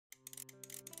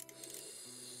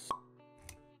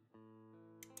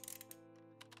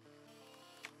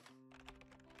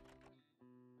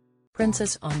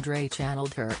Princess Andre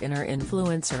channeled her inner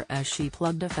influencer as she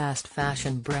plugged a fast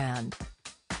fashion brand.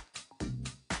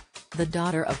 The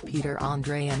daughter of Peter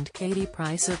Andre and Katie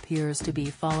Price appears to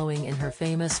be following in her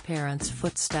famous parents'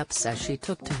 footsteps as she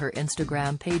took to her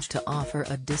Instagram page to offer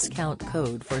a discount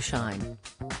code for Shine.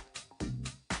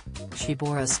 She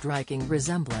bore a striking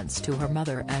resemblance to her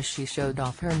mother as she showed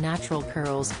off her natural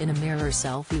curls in a mirror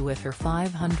selfie with her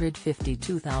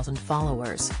 552,000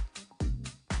 followers.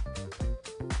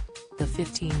 The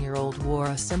 15-year-old wore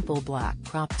a simple black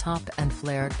crop top and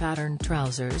flared patterned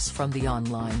trousers from the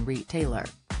online retailer.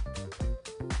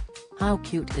 "How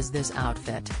cute is this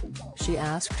outfit?" she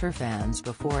asked her fans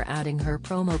before adding her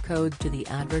promo code to the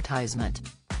advertisement.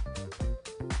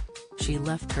 She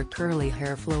left her curly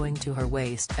hair flowing to her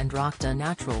waist and rocked a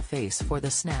natural face for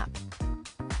the snap.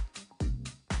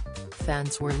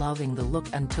 Fans were loving the look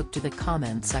and took to the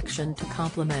comment section to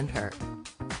compliment her.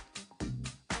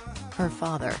 Her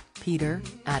father, Peter,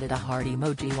 added a heart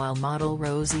emoji while model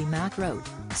Rosie Mack wrote,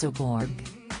 "So gorg."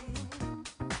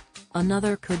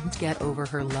 Another couldn't get over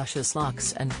her luscious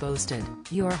locks and boasted,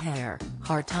 "Your hair,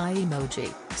 heart eye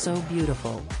emoji, so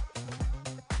beautiful.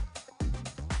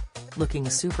 Looking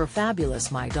super fabulous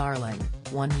my darling,"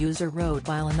 one user wrote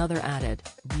while another added,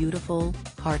 "Beautiful,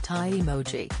 heart eye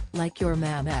emoji, like your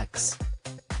mam ex."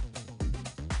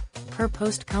 Her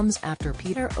post comes after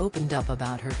Peter opened up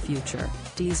about her future,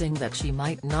 teasing that she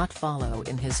might not follow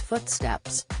in his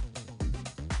footsteps.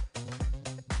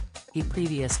 He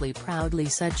previously proudly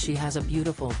said she has a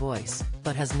beautiful voice,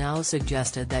 but has now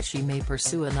suggested that she may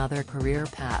pursue another career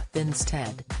path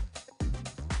instead.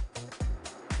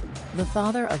 The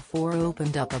father of four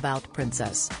opened up about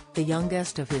Princess, the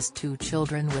youngest of his two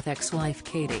children, with ex-wife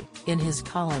Katie, in his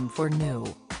column for New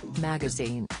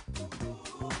magazine.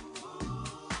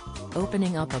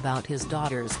 Opening up about his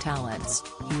daughter's talents,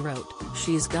 he wrote,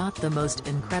 "She's got the most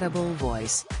incredible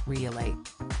voice, really."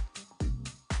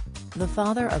 The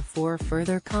father of four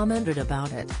further commented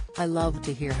about it, "I love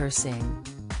to hear her sing."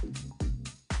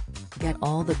 Get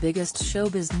all the biggest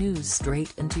showbiz news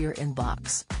straight into your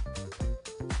inbox.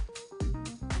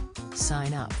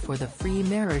 Sign up for the free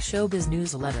Mirror Showbiz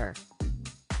newsletter.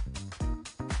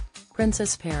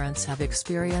 Princess parents have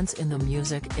experience in the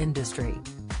music industry.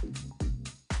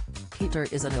 Peter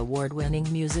is an award-winning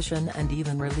musician and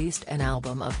even released an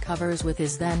album of covers with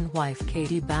his then-wife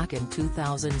Katie back in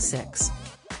 2006.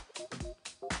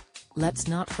 Let's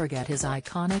not forget his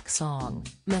iconic song,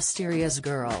 "Mysterious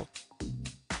Girl."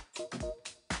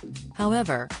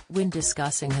 However, when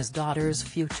discussing his daughter's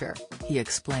future, he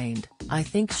explained, "I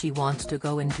think she wants to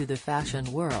go into the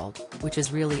fashion world, which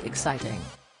is really exciting.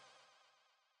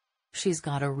 She's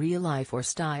got a real eye for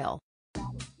style."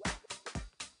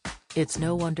 It's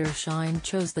no wonder Shine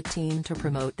chose the teen to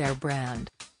promote their brand.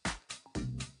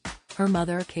 Her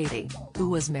mother Katie, who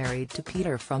was married to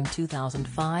Peter from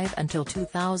 2005 until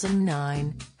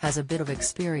 2009, has a bit of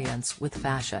experience with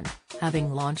fashion,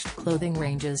 having launched clothing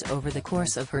ranges over the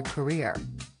course of her career.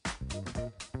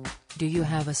 Do you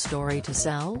have a story to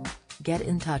sell? Get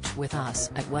in touch with us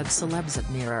at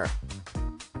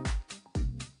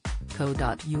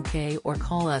webcelebsatmirror.co.uk or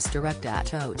call us direct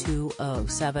at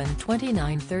 0207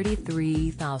 29 33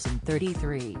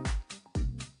 033.